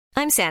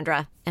I'm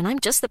Sandra, and I'm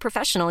just the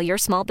professional your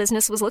small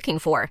business was looking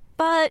for.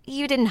 But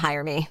you didn't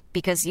hire me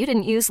because you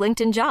didn't use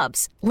LinkedIn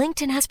Jobs.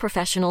 LinkedIn has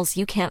professionals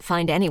you can't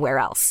find anywhere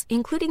else,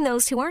 including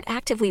those who aren't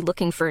actively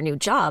looking for a new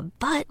job,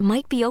 but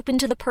might be open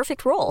to the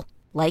perfect role,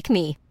 like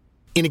me.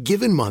 In a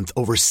given month,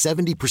 over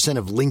 70%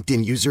 of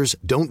LinkedIn users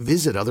don't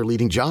visit other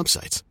leading job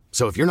sites.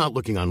 So if you're not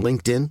looking on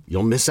LinkedIn,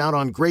 you'll miss out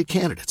on great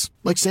candidates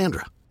like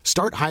Sandra.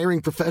 Start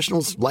hiring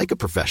professionals like a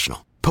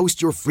professional.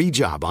 Post your free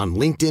job on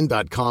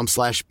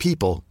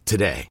linkedin.com/people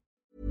today.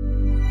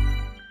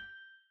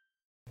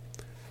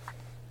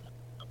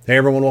 Hey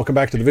everyone, welcome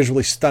back to the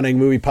Visually Stunning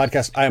Movie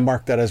Podcast. I am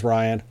Mark, that is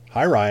Ryan.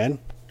 Hi Ryan.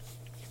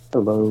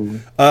 Hello.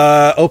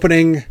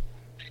 Opening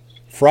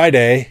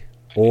Friday,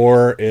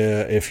 or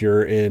if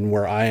you're in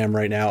where I am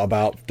right now,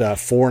 about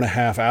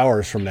 4.5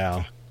 hours from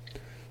now.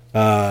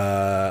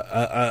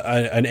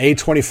 An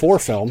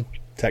A24 film,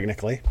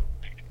 technically.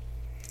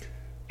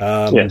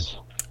 Yes.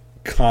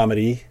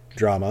 Comedy,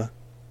 drama,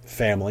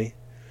 family.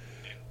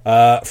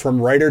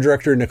 From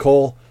writer-director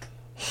Nicole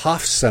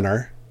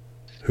Hofstetter,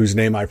 whose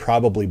name I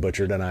probably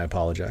butchered, and I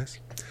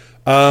apologize.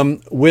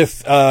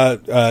 With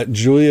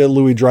Julia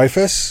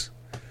Louis-Dreyfus,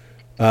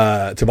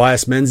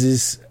 Tobias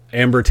Menzies,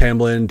 Amber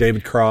Tamblyn,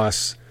 David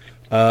Cross,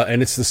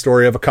 and it's the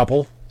story of a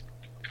couple.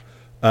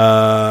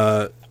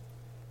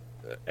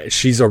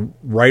 She's a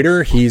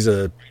writer. He's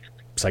a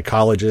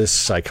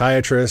psychologist,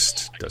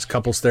 psychiatrist, does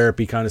couples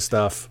therapy kind of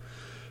stuff.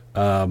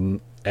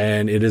 And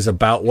it is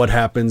about what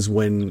happens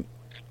when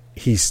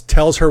he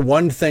tells her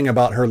one thing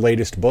about her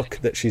latest book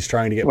that she's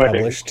trying to get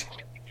published.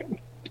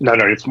 No,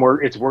 it's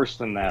worse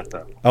than that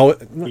though. Oh,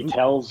 he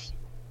tells.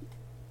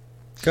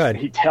 Good.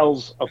 He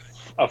tells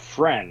a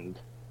friend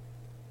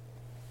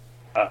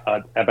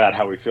about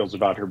how he feels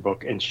about her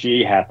book, and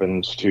she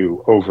happens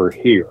to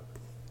overhear.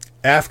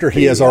 After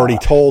he has already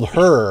told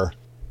her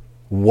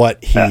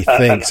what he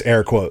thinks,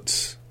 air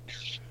quotes.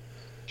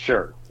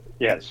 Sure.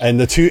 Yes. And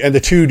the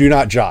two do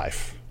not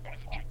jive.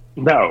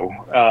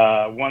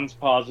 No. One's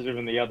positive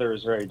and the other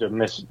is very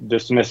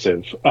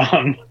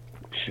dismissive.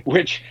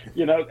 Which,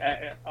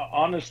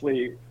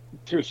 honestly,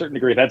 to a certain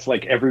degree, that's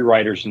like every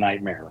writer's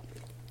nightmare.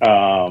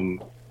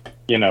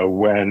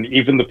 When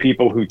even the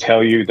people who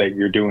tell you that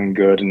you're doing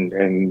good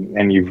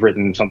and you've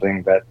written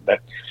something that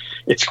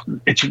it's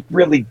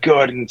really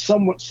good and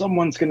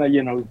someone's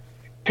gonna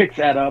pick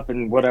that up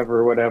and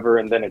whatever,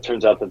 and then it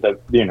turns out that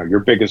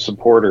your biggest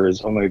supporter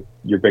is only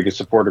your biggest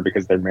supporter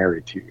because they're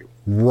married to you.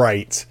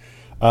 Right.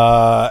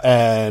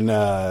 As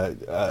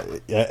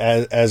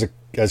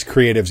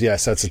creatives,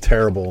 yes, that's a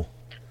terrible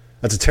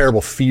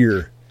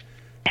fear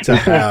to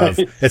have.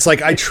 It's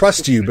like, I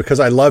trust you because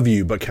I love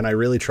you, but can I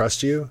really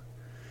trust you?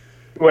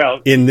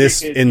 Well, in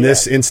this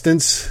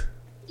instance.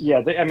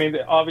 Yeah,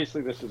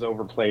 obviously this is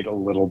overplayed a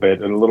little bit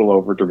and a little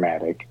over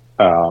dramatic.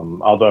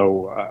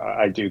 Although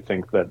I do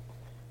think that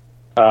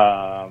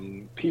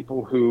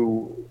people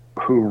who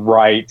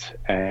write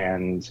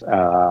and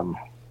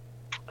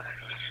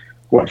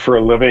what for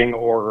a living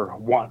or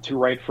want to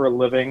write for a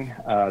living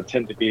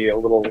tend to be a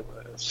little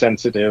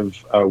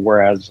sensitive.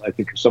 Whereas I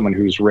think someone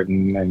who's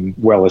written and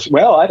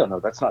I don't know,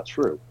 that's not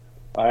true.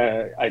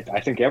 I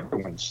think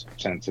everyone's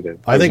sensitive.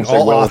 I think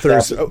all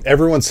authors,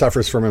 everyone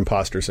suffers from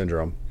imposter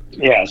syndrome.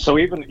 Yeah, so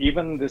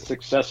even the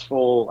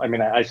successful,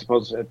 I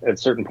suppose at a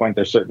certain point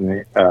there's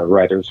certain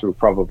writers who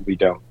probably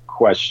don't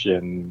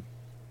question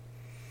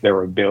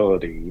their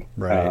ability,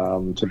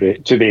 right,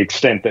 to the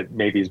extent that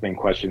maybe is being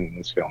questioned in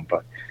this film.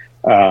 But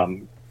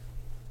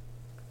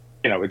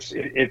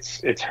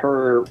it's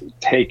her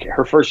take,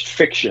 her first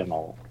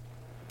fictional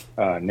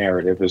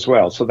narrative as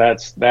well. So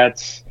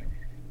that's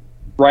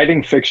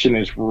writing fiction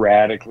is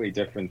radically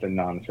different than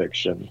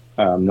nonfiction.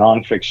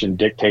 Nonfiction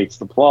dictates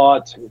the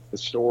plot, the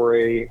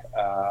story,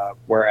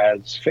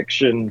 whereas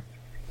fiction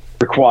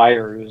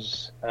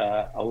requires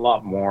a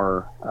lot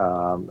more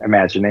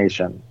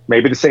imagination.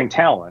 Maybe the same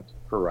talent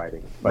for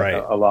writing, but right,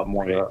 a lot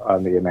more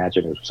on the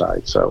imaginative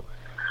side. So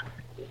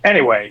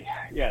anyway,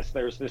 yes,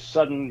 there's this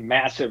sudden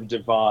massive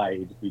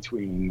divide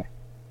between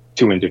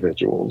two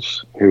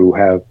individuals who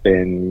have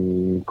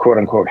been, quote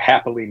unquote,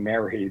 happily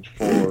married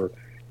for...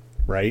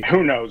 Right.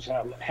 Who knows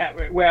how?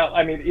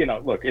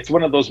 Look, it's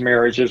one of those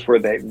marriages where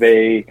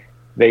they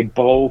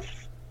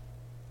both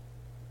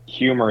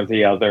humor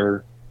the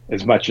other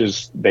as much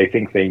as they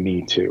think they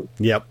need to.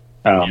 Yep.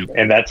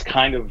 And that's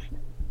kind of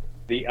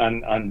the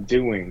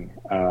undoing,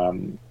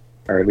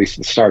 or at least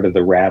the start of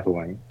the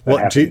raveling.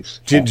 Well, do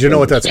you know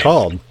what that's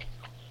called?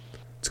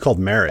 It's called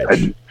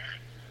marriage.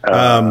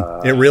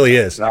 It really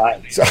is.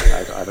 I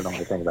don't know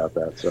anything about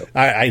that. So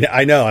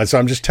I know. So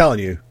I'm just telling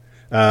you.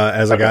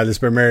 As a guy that's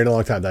been married a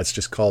long time, that's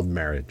just called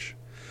marriage.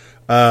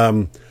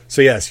 So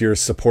yes, you're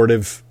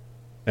supportive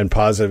and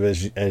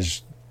positive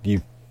as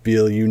you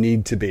feel you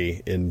need to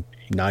be in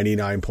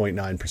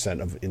 99.9%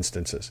 of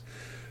instances.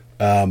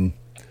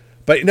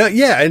 But no,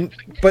 yeah,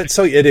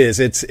 so it is.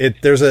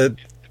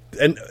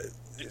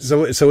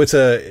 So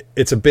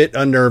it's a bit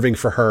unnerving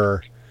for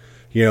her.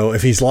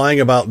 If he's lying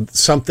about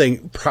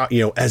something,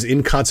 as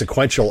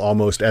inconsequential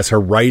almost as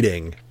her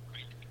writing,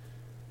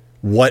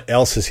 what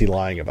else is he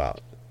lying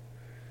about?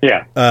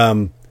 Yeah.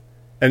 And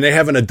they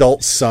have an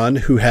adult son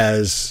who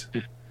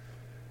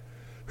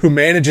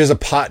manages a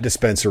pot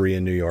dispensary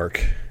in New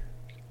York,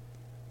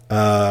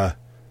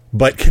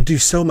 but could do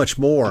so much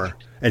more.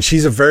 And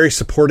she's a very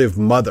supportive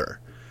mother.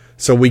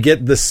 So we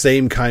get the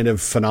same kind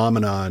of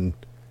phenomenon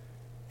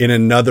in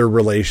another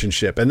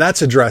relationship. And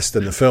that's addressed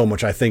in the film,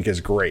 which I think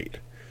is great.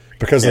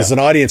 Because as an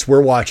audience,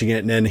 we're watching it,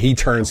 and then he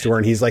turns to her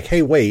and he's like,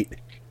 hey, wait,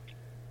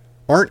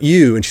 aren't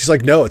you? And she's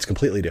like, no, it's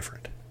completely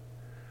different.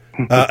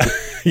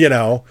 You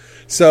know,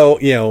 so,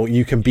 you know,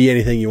 you can be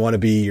anything you want to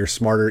be. You're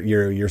smarter.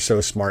 You're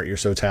so smart. You're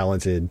so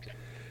talented.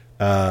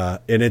 And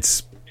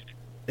it's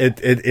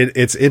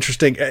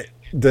interesting.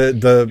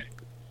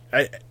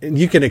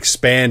 You can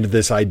expand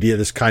this idea,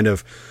 this kind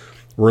of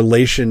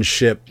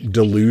relationship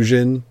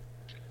delusion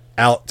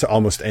out to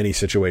almost any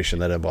situation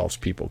that involves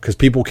people, because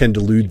people can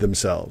delude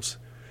themselves.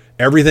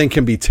 Everything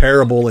can be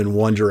terrible in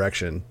one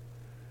direction,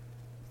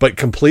 but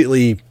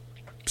completely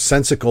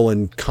sensical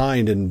and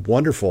kind and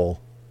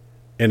wonderful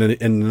in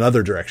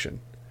another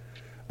direction.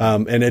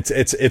 And it's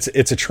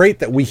a trait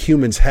that we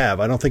humans have.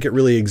 I don't think it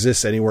really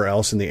exists anywhere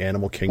else in the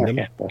animal kingdom.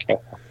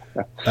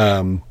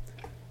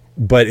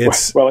 But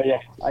it's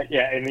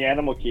in the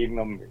animal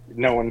kingdom,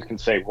 no one can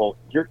say, well,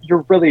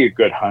 you're really a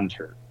good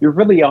hunter. You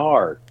really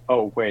are.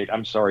 Oh, wait,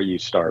 I'm sorry you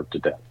starved to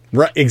death.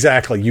 Right,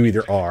 exactly. You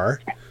either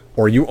are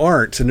or you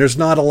aren't. And there's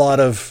not a lot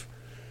of,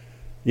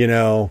 you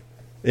know,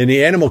 in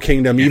the animal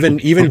kingdom, even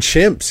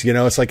chimps, you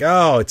know, it's like,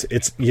 oh,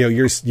 it's you know,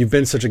 you've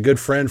been such a good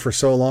friend for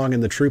so long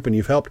in the troop and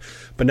you've helped,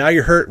 but now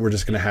you're hurt. We're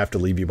just going to have to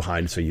leave you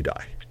behind so you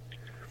die.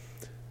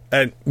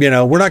 And, you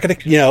know, we're not going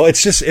to, you know,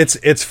 it's just,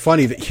 it's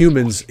funny that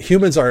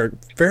humans are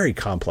very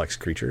complex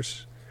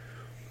creatures.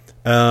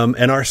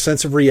 And our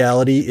sense of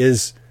reality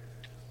is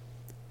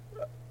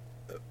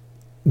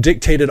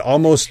dictated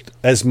almost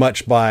as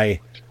much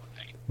by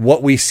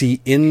what we see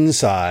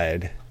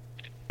inside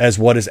as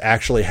what is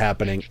actually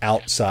happening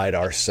outside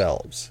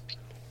ourselves.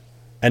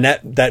 And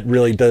that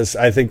really does,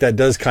 I think that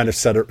does kind of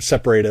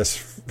separate us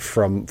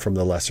from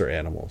the lesser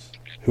animals,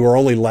 who are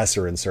only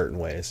lesser in certain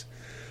ways.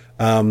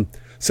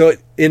 So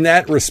in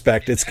that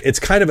respect, it's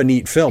kind of a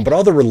neat film, but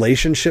all the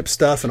relationship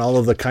stuff and all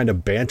of the kind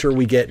of banter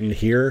we get in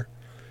here,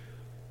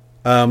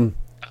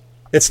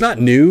 it's not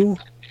new.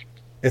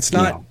 It's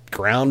not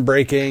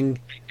groundbreaking.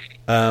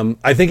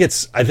 I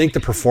think the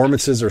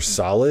performances are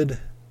solid.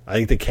 I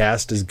think the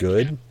cast is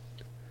good.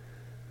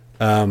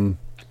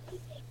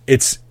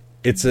 It's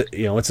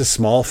a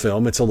small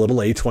film. It's a little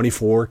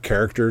A24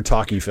 character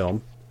talkie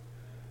film.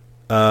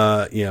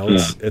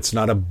 It's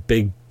not a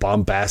big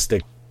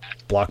bombastic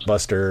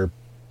blockbuster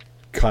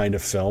kind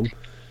of film.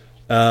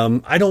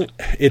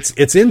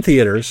 It's in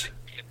theaters,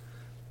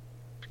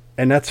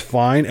 and that's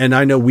fine. And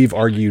I know we've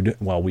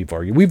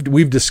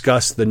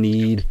discussed the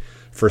need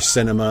for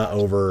cinema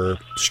over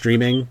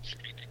streaming.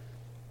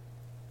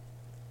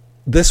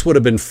 This would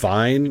have been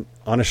fine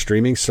on a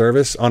streaming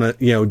service, on a,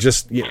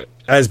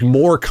 as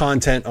more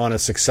content on a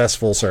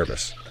successful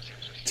service,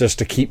 just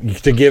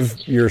to give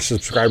your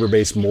subscriber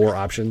base more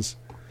options.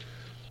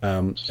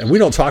 And we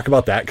don't talk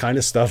about that kind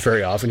of stuff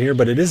very often here,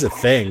 but it is a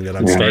thing that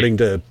I'm starting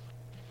to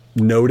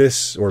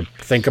notice or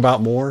think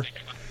about more,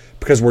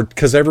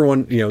 because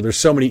everyone, there's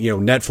so many,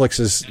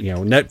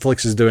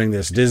 Netflix is doing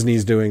this,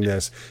 Disney's doing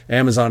this,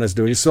 Amazon is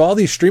doing this. So all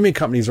these streaming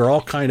companies are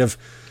all kind of,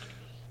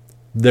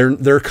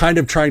 they're kind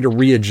of trying to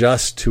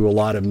readjust to a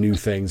lot of new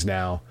things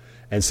now.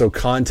 And so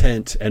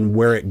content and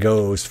where it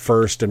goes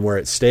first and where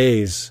it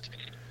stays,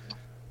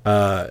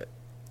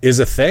 is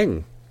a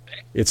thing.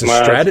 It's a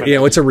strategy,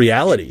 it's a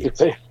reality.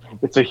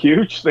 It's a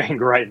huge thing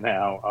right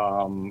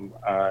now.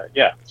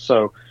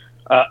 So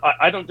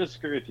I don't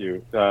disagree with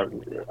you.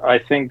 I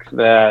think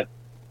that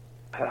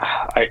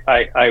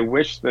I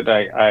wish that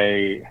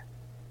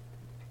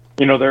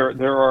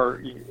there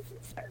are,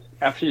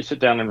 after you sit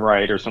down and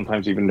write, or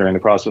sometimes even during the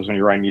process when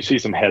you're writing, you see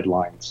some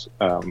headlines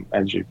on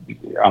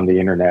the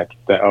internet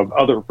of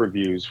other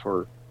reviews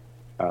for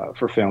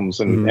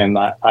films, and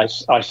I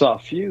saw a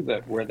few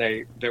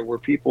where there were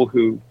people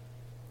who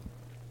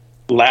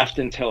laughed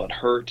until it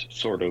hurt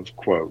sort of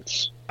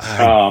quotes,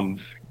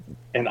 and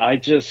I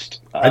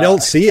just I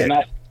don't see it.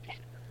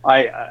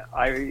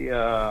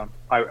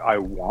 I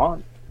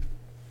want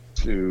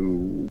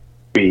to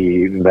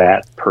be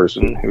that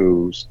person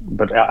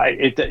but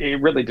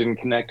it really didn't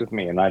connect with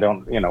me, and I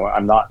don't,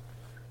 I'm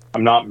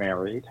not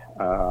married.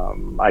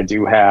 I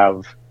do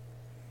have,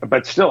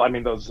 but still, I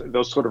mean,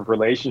 those sort of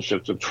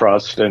relationships of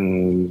trust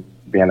and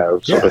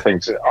of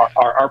things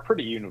are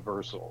pretty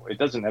universal. It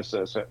doesn't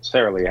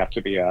necessarily have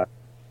to be a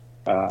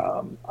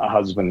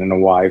husband and a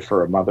wife,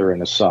 or a mother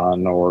and a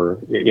son, or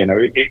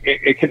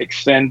it can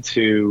extend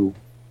to,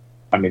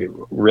 I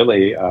mean,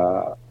 really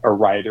a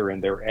writer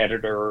and their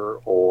editor,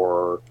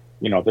 or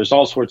there's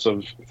all sorts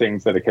of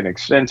things that it can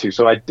extend to.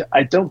 So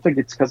I don't think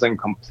it's because I'm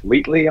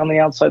completely on the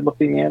outside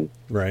looking in,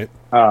 right?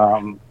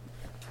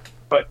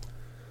 But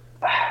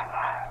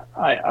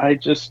I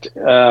just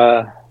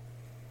I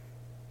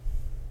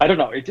don't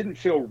know. It didn't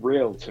feel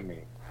real to me.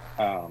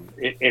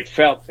 It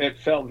felt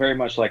very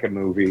much like a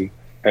movie.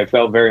 It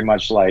felt very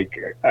much like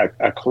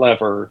a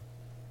clever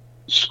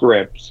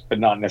script, but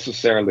not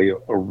necessarily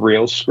a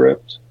real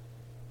script.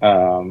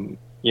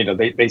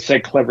 They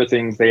said clever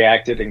things. They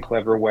acted in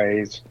clever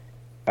ways.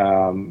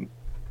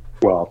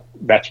 Well,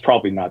 that's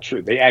probably not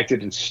true. They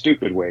acted in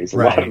stupid ways a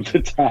lot of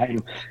the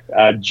time,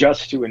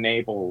 just to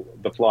enable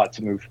the plot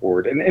to move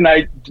forward. And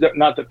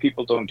not that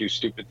people don't do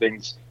stupid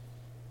things.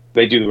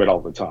 They do it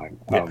all the time.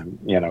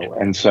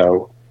 And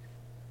so,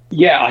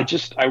 yeah,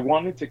 I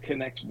wanted to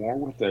connect more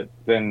with it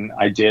than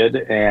I did.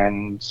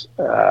 And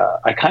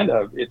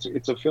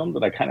it's a film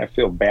that I kind of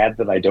feel bad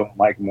that I don't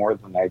like more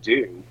than I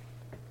do,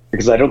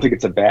 because I don't think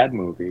it's a bad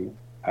movie.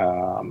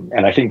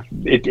 And I think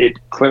it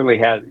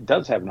clearly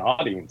does have an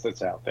audience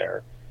that's out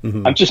there.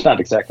 Mm-hmm. I'm just not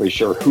exactly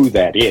sure who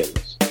that is.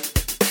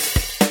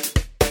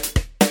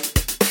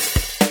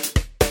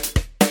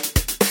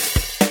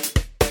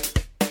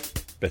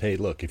 But hey,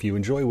 look, if you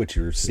enjoy what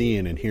you're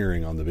seeing and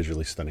hearing on the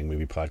Visually Stunning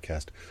Movie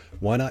Podcast,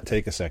 why not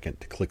take a second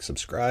to click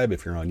subscribe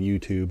if you're on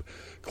YouTube,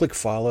 click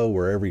follow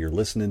wherever you're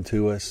listening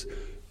to us.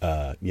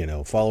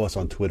 Follow us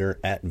on Twitter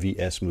at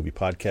VS Movie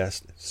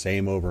Podcast.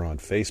 Same over on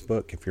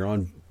Facebook. If you're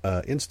on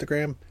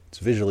Instagram, it's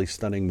Visually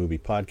Stunning Movie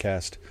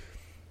Podcast.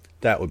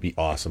 That would be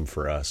awesome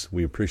for us.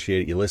 We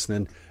appreciate you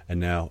listening.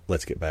 And now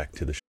let's get back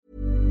to the show.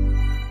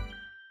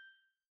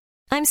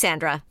 I'm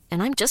Sandra,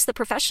 and I'm just the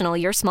professional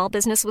your small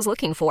business was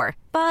looking for.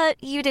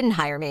 But you didn't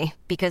hire me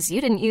because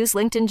you didn't use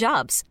LinkedIn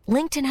Jobs.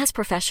 LinkedIn has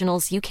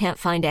professionals you can't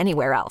find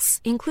anywhere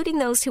else, including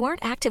those who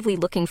aren't actively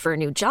looking for a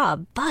new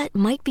job, but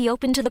might be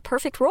open to the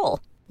perfect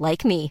role,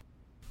 like me.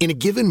 In a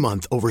given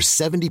month, over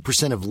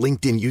 70% of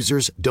LinkedIn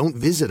users don't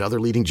visit other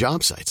leading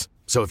job sites.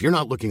 So if you're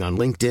not looking on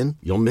LinkedIn,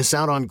 you'll miss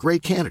out on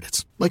great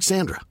candidates like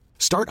Sandra.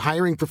 Start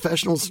hiring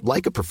professionals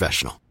like a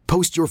professional.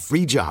 Post your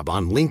free job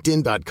on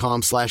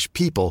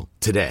linkedin.com/people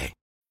today.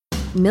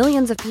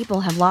 Millions of people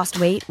have lost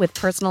weight with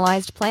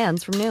personalized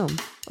plans from Noom.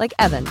 Like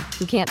Evan,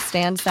 who can't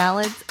stand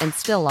salads and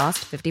still lost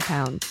 50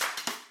 pounds.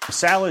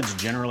 Salads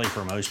generally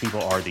for most people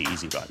are the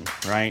easy button,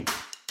 right?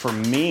 For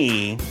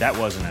me, that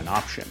wasn't an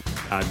option.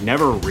 I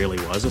never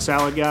really was a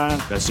salad guy.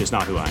 That's just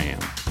not who I am.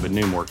 But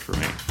Noom worked for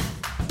me.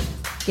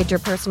 Get your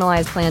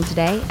personalized plan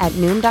today at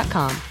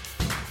Noom.com.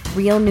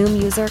 Real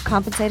Noom user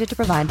compensated to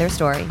provide their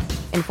story.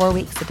 In 4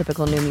 weeks, the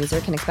typical Noom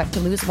user can expect to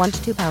lose 1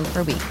 to 2 pounds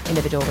per week.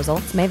 Individual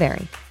results may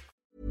vary.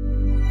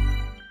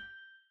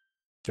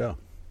 Joe.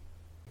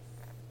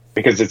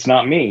 Because it's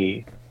not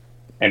me.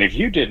 And if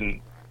you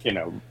didn't,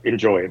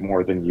 enjoy it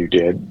more than you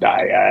did,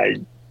 I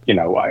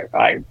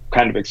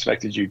kind of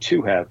expected you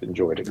to have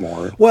enjoyed it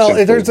more. Well,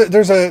 it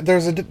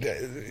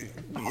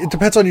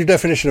depends on your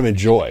definition of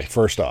enjoy,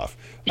 first off.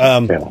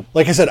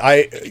 Like I said,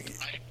 I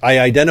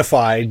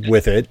identified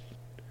with it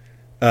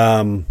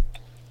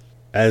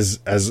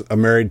as a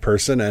married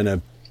person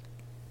and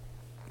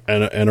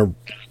a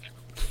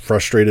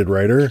frustrated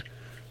writer.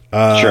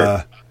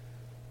 Sure.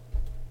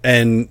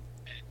 And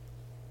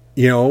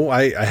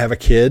I have a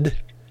kid,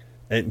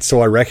 and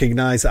so I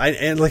recognize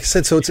and like I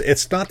said, so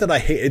it's not that I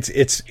hate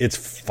it's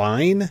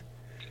fine.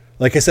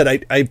 Like I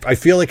said, I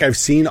feel like I've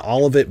seen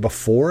all of it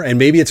before, and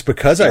maybe it's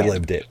because I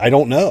lived it. I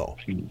don't know.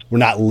 We're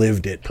not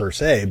lived it per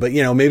se, but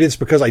maybe it's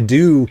because I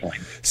do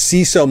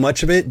see so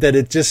much of it that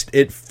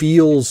it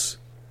feels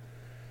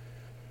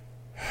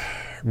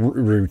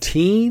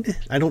routine.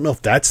 I don't know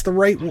if that's the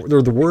right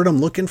or the word I'm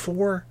looking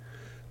for.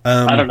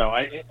 I don't know.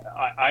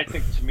 I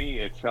think to me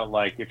it felt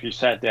like if you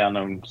sat down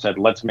and said,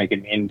 "Let's make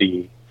an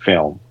indie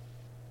film,"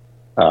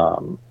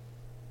 or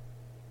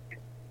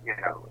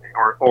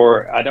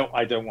I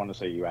don't want to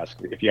say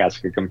if you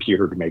ask a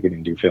computer to make an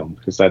indie film,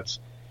 because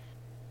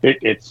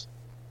it's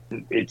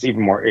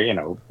even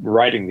more,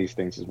 writing these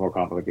things is more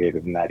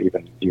complicated than that,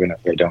 even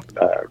if they don't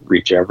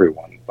reach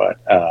everyone. But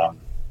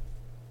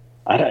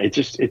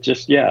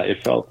it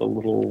felt a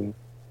little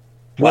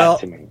flat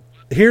to me.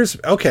 Here's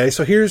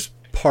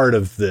part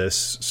of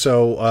this.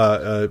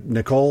 So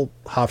Nicole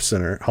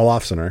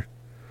Holofcener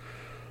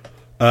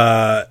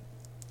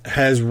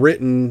has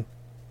written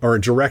or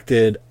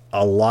directed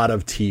a lot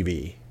of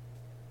TV.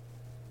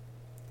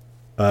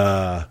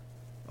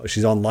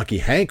 She's on Lucky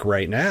Hank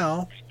right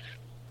now.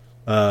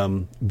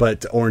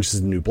 But Orange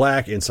is the New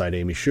Black, Inside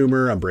Amy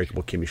Schumer,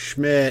 Unbreakable Kimmy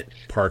Schmidt,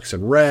 Parks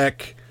and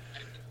Rec.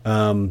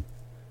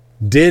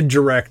 Did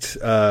direct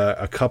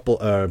a couple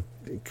of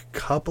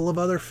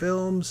other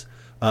films.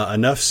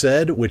 Enough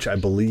Said, which I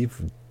believe,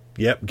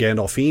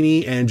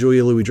 Gandolfini and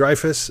Julia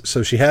Louis-Dreyfus.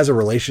 So she has a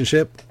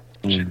relationship.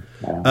 But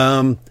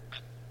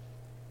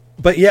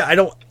yeah, I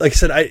don't, like I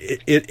said,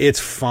 it's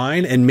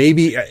fine. And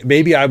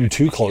maybe I'm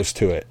too close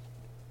to it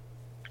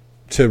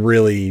to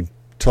really,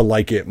 to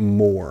like it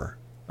more.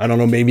 I don't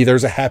know. Maybe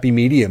there's a happy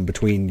medium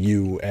between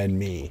you and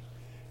me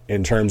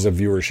in terms of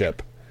viewership.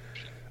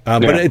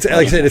 But it's,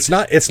 like I said, it's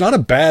not a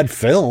bad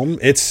film.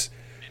 It's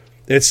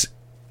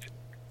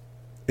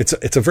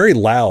a very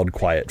loud,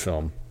 quiet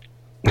film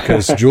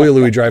because Julia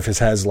Louis-Dreyfus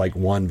has like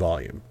one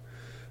volume.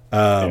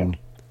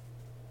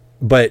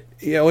 But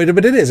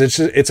it is.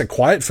 It's a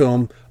quiet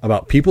film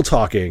about people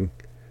talking,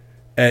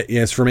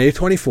 It's from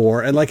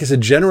A24, and like I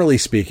said, generally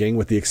speaking,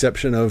 with the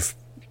exception of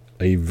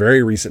a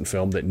very recent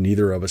film that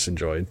neither of us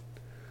enjoyed,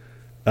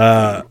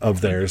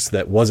 of theirs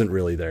that wasn't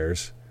really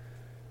theirs,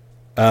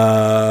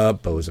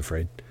 Beau is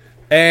Afraid.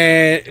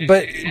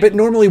 But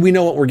normally we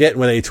know what we're getting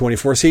with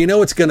A24, so you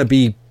know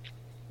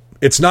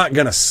it's not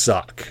gonna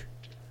suck.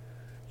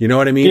 You know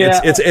what I mean?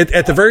 Yeah. It's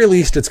at the very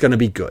least it's gonna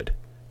be good,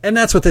 and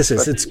that's what this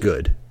is. It's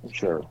good.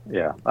 Sure,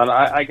 yeah. And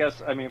I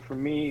guess, I mean, for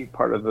me,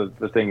 part of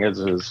the thing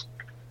is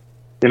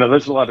you know,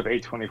 there's a lot of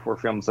A24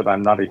 films that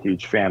I'm not a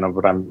huge fan of,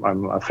 but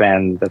I'm a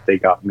fan that they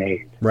got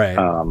made. Right.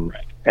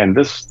 And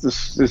this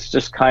is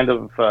just kind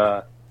of,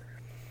 I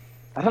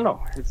don't know.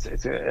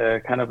 It's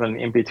a kind of an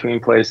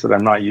in-between place that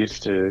I'm not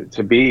used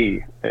to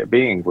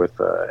being with,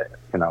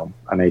 you know,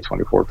 an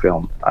A24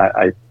 film.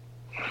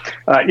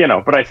 You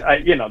know, but I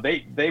you know,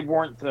 they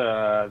weren't,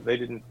 they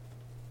didn't,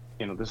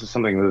 you know, this is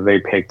something that they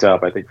picked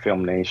up. I think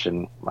Film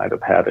Nation might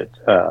have had it,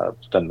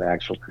 done the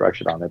actual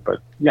production on it,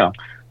 but, you know,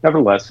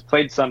 nevertheless,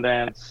 played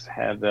Sundance,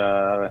 had,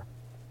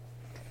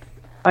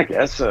 I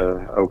guess, a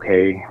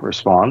okay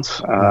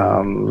response.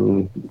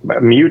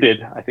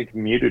 Muted, I think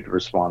muted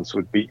response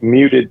would be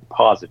muted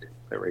positive.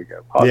 There we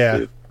go.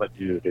 Positive, but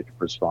muted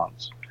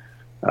response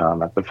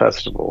at the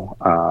festival.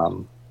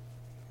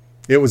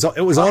 It was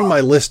on my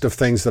list of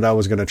things that I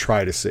was going to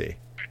try to see.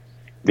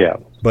 Yeah.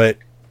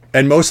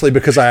 And mostly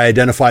because I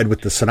identified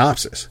with the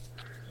synopsis.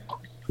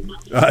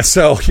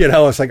 So, you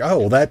know, it's like, oh,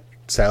 well, that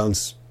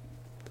sounds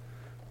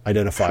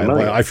identifiable.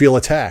 Familiar. I feel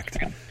attacked.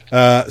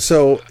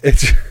 So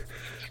it's,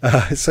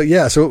 so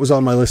it was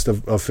on my list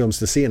of films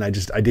to see, and I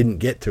didn't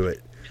get to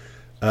it.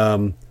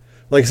 Like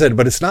I said,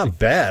 but it's not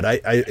bad.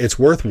 It's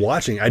worth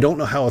watching. I don't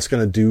know how it's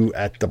going to do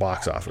at the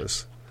box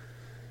office.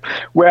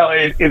 Well,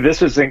 you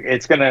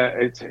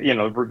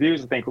know,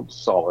 reviews I think will be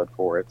solid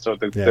for it. So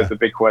the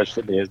big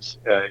question is,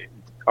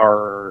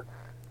 are,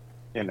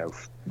 you know,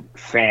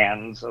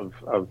 fans of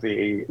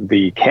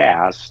the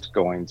cast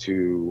going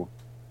to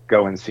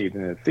go and see it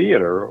in the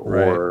theater,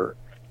 or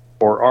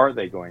are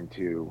they going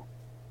to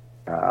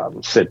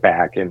sit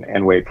back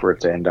and wait for it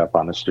to end up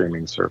on a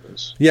streaming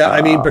service? Yeah,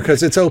 I mean,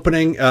 because it's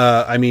opening.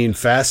 I mean,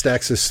 Fast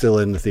X is still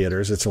in the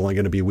theaters. It's only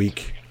going to be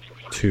week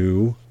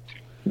 2.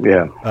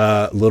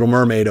 Yeah. Little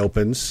Mermaid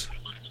opens.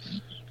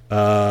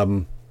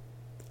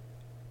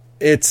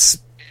 It's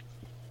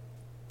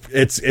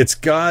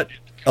got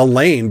a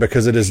lane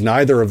because it is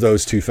neither of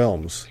those two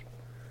films.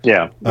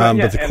 Yeah.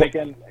 But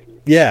again,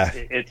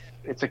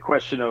 it's a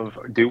question of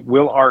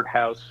will art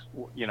house,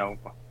 you know,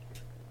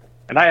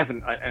 and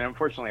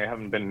unfortunately I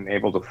haven't been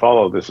able to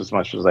follow this as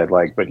much as I'd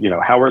like, but, you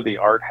know, how are the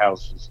art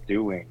houses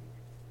doing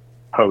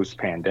post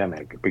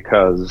pandemic?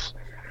 Because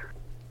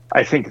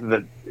I think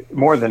that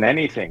more than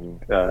anything,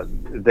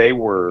 they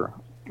were,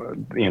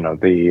 you know,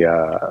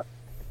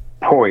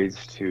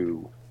 poised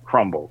to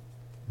crumble.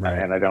 Right.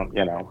 And I don't,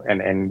 you know,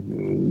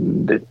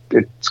 and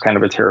it's kind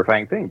of a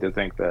terrifying thing to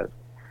think that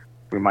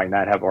we might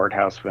not have art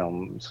house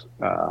films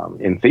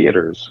in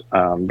theaters,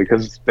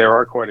 because there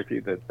are quite a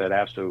few that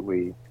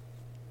absolutely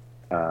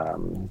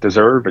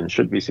deserve and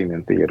should be seen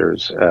in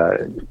theaters.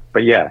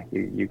 But yeah,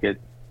 you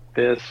get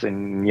this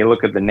and you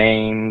look at the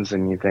names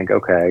and you think,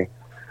 okay,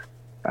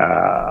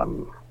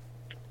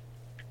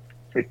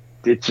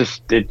 it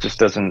just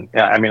doesn't.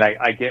 I mean,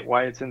 I get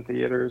why it's in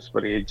theaters,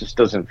 but it just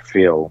doesn't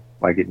feel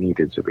like it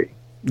needed to be.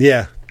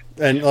 Yeah,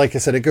 and like I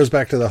said, it goes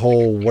back to the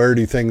whole where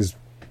do things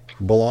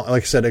belong.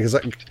 Like I said, because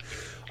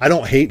I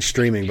don't hate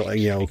streaming, but,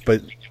 you know,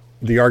 but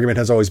the argument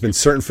has always been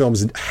certain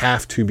films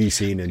have to be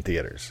seen in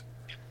theaters.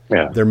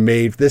 Yeah, they're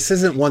made. This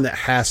isn't one that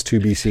has to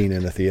be seen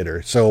in the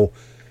theater. So,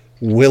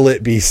 will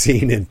it be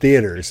seen in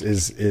theaters?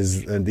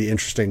 Is the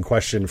interesting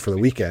question for the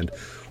weekend,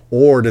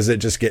 or does it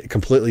just get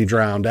completely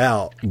drowned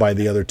out by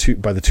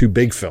the two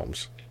big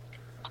films?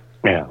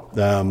 Yeah.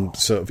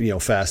 So, you know,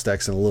 Fast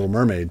X and The Little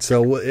Mermaid.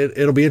 So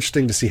it'll be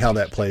interesting to see how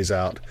that plays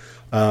out.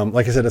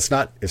 Like I said, it's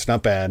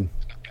not bad.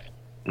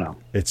 No.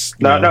 It's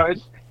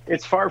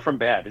it's far from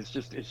bad. It's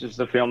just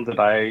a film that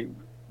I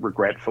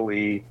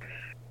regretfully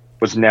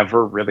was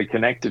never really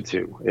connected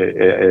to.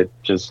 It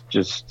just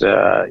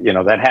you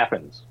know, that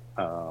happens.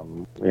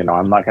 You know,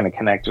 I'm not going to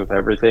connect with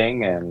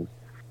everything, and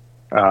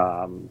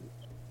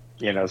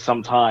you know,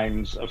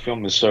 sometimes a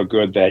film is so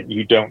good that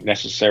you don't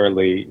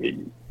necessarily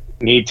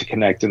need to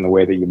connect in the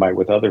way that you might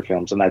with other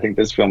films. And I think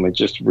this film, it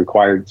just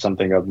required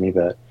something of me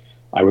that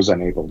I was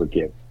unable to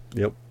give.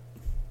 Yep.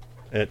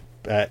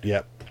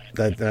 Yep.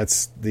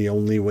 That's the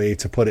only way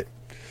to put it.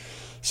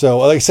 So,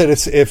 like I said,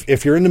 it's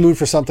if you're in the mood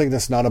for something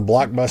that's not a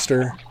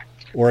blockbuster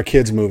or a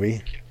kids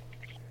movie,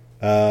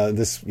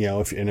 this, you know,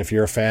 if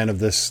you're a fan of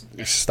this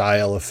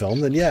style of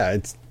film, then yeah,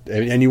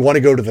 and you want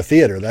to go to the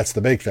theater. That's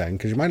the big thing,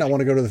 because you might not want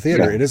to go to the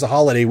theater. Yeah. It is a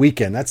holiday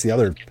weekend. That's the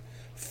other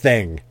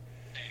thing.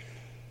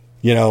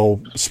 You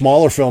know,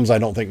 smaller films I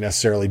don't think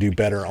necessarily do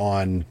better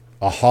on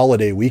a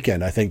holiday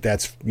weekend. I think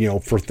that's, you know,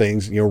 for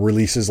things, you know,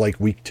 releases like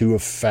week 2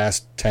 of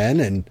Fast 10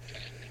 and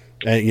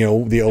you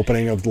know, the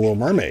opening of The Little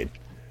Mermaid.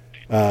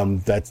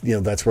 That's, you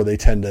know, that's where they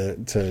tend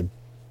to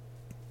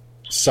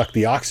suck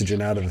the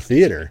oxygen out of the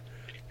theater.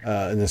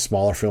 and the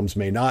smaller films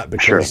may not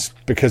because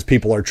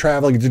people are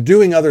traveling, they're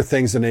doing other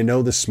things, and they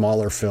know the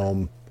smaller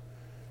film.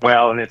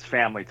 Well, and it's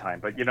family time.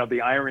 But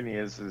the irony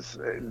is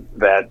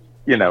that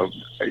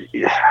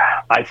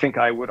I think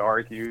I would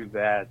argue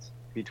that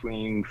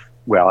between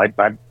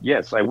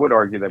I would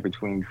argue that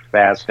between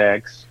Fast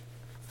X,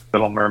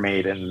 Little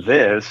Mermaid, and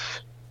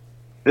this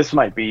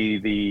might be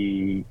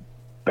the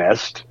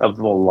best of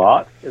the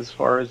lot as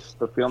far as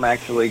the film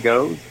actually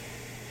goes.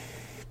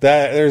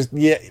 Yes,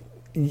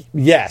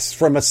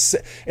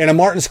 in a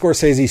Martin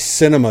Scorsese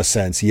cinema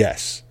sense,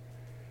 yes,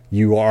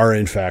 you are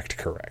in fact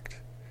correct.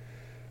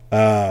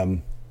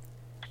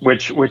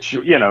 Which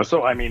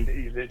so I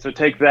mean, to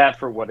take that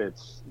for what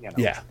it's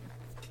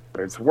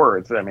what it's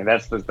worth. I mean,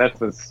 that's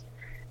the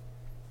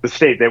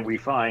state that we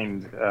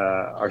find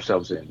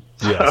ourselves in.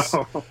 Yes.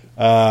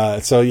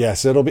 So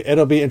yes, it'll be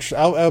interesting.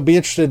 I'll be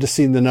interested to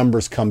see the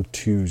numbers come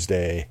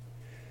Tuesday,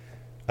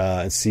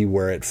 and see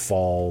where it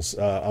falls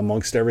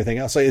amongst everything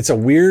else. There's a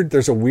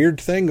weird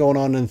thing going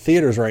on in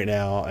theaters right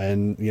now,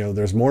 and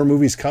there's more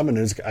movies coming.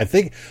 I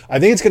think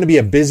it's going to be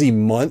a busy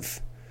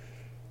month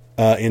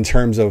in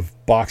terms of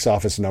box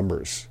office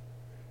numbers.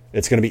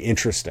 It's going to be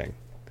interesting.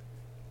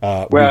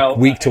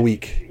 Week to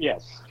week.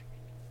 Yes,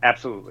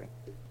 absolutely.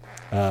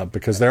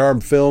 Because there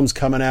are films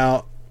coming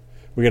out.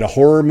 We get a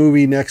horror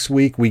movie next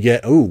week. We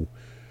get the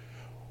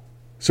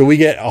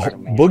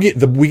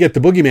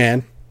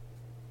Boogeyman.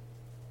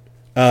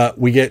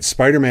 We get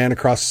Spider-Man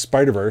Across the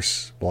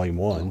Spider-Verse, Volume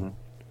 1.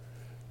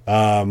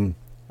 And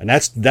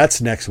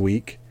that's next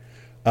week.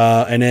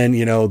 And then,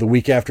 the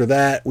week after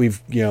that,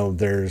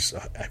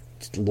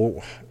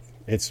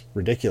 it's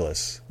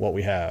ridiculous what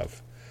we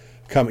have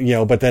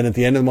coming, but then at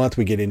the end of the month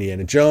we get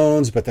Indiana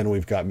Jones, but then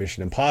we've got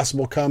Mission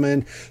Impossible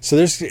coming. So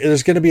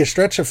there's going to be a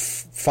stretch of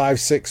 5,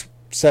 6,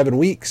 7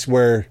 weeks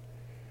where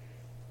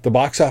the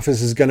box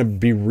office is going to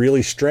be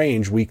really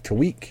strange week to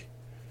week.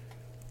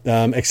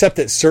 Except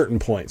at certain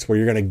points where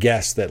you're going to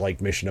guess that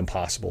like Mission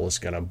Impossible is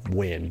going to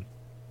win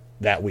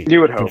that week.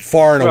 You would hope.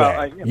 Far and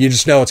away. You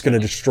just know it's going to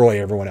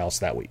destroy everyone else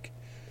that week.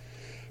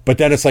 But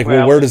then it's like,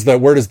 where does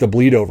the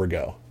bleed over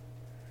go?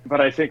 But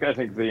I think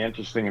the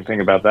interesting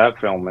thing about that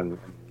film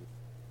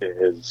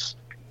is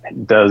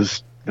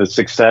does the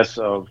success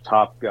of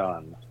Top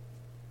Gun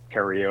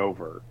carry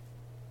over?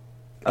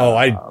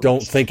 I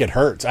don't think it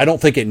hurts. I don't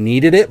think it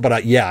needed it, but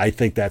I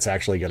think that's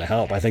actually going to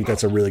help. I think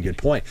that's a really good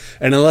point.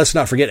 And then let's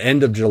not forget,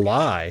 end of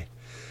July,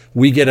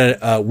 we get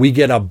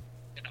a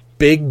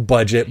big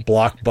budget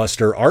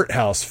blockbuster art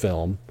house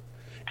film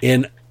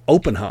in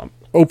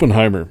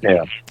Oppenheimer.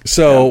 Yeah.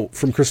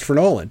 From Christopher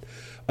Nolan.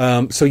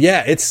 It's going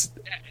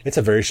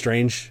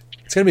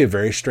to be a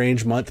very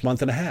strange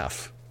month and a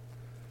half.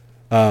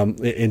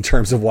 In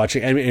terms of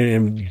watching,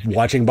 and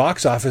watching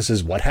box office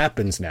is what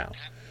happens now,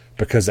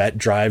 because that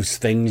drives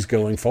things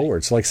going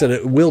forward. So like I said,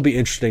 it will be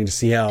interesting to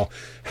see how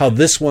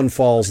this one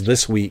falls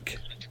this week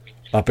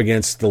up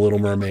against The Little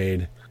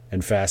Mermaid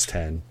and Fast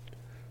 10.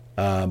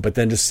 But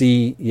then to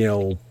see,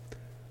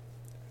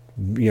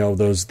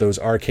 those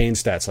arcane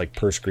stats like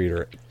per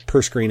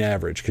screen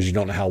average, because you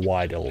don't know how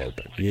wide it'll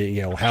open,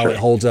 how it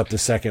holds up the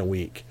second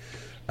week.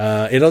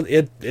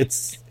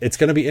 It's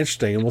going to be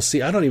interesting, and we'll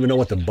see. I don't even know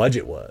what the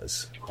budget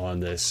was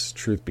on this,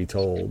 truth be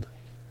told.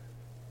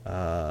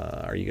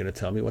 Are you going to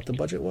tell me what the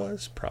budget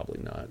was?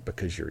 Probably not,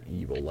 because you're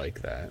evil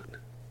like that.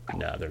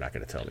 No, they're not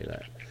going to tell me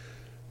that,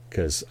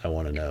 because I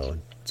want to know,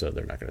 so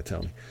they're not going to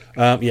tell me.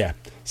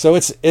 So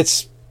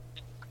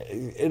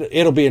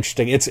it'll be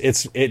interesting.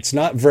 It's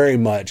not very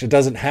much. It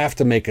doesn't have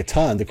to make a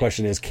ton. The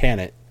question is, can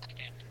it,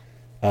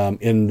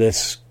 in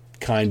this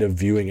kind of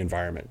viewing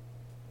environment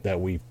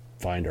that we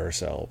find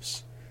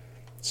ourselves.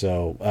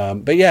 So,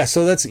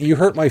 so that's, You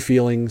Hurt My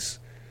Feelings.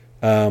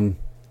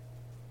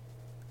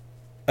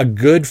 A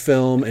good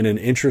film in an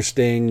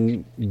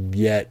interesting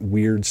yet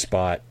weird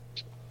spot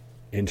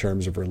in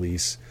terms of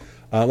release.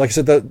 Like I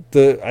said,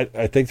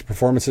 I think the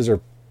performances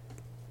are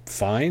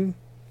fine.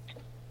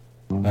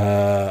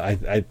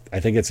 I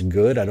think it's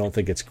good. I don't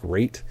think it's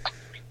great.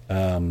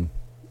 And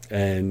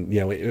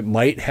it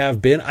might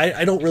have been.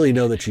 I don't really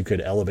know that you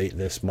could elevate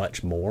this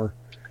much more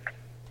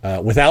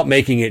without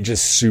making it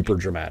just super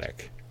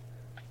dramatic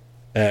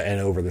and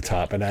over the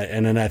top. And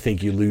then I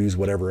think you lose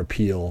whatever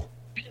appeal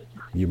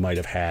you might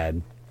have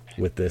had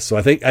with this. So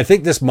I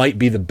think this might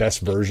be the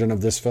best version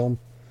of this film,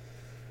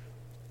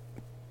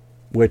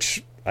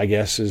 which I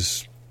guess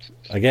is,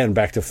 again,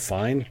 back to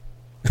fine.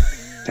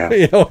 Yeah.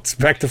 It's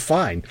back to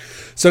fine.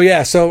 So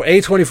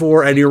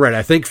A24, and you're right,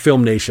 I think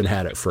Film Nation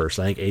had it first.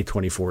 I think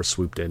A24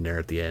 swooped in there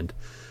at the end.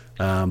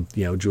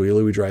 Julia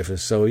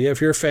Louis-Dreyfus. So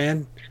if you're a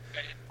fan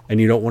and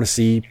you don't want to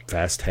see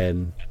Fast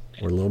 10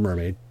 or Little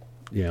Mermaid,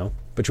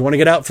 but you want to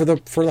get out for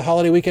the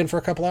holiday weekend for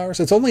a couple hours,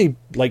 it's only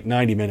like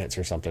 90 minutes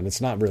or something.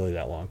 It's not really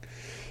that long.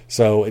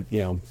 So,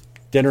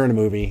 dinner and a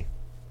movie,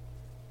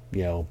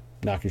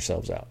 knock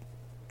yourselves out.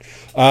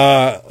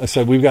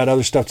 So we've got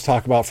other stuff to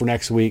talk about for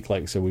next week.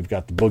 Like I said, we've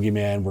got the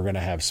Boogeyman. We're going to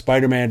have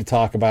Spider-Man to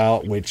talk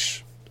about,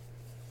 which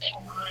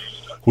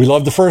we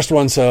loved the first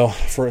one. So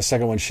for a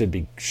second one should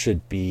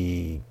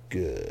be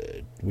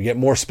good. We get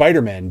more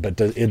Spider-Man,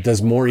 but it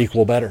does more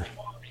equal better.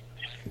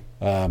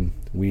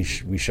 We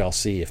shall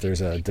see if there's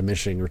a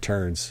diminishing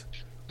returns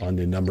on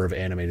the number of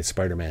animated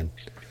Spider-Man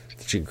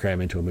that you can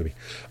cram into a movie.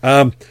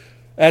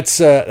 That's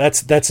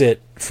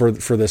it for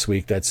this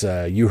week. That's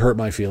You Hurt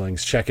My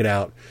Feelings. Check it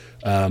out.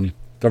 Don't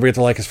forget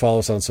to like us, follow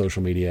us on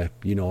social media.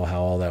 You know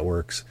how all that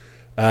works.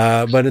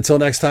 But until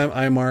next time,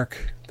 I'm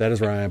Mark. That is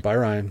Ryan. Bye,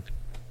 Ryan.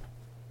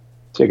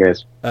 See you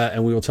guys.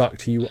 And we will talk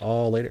to you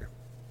all later.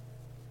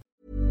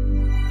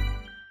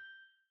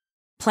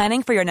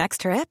 Planning for your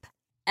next trip?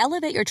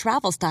 Elevate your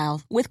travel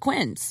style with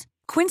Quince.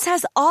 Quince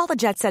has all the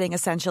jet-setting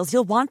essentials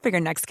you'll want for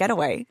your next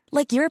getaway,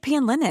 like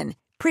European linen,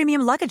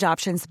 premium luggage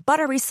options,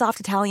 buttery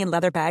soft Italian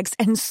leather bags,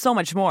 and so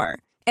much more.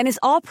 And is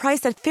all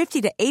priced at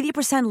 50 to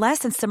 80% less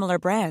than similar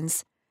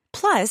brands.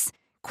 Plus,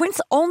 Quince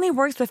only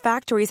works with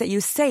factories that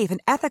use safe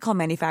and ethical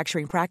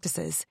manufacturing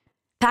practices.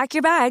 Pack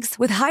your bags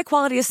with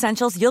high-quality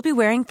essentials you'll be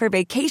wearing for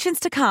vacations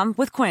to come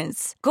with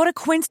Quince. Go to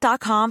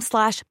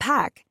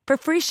quince.com/pack for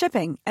free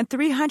shipping and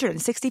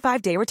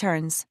 365-day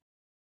returns.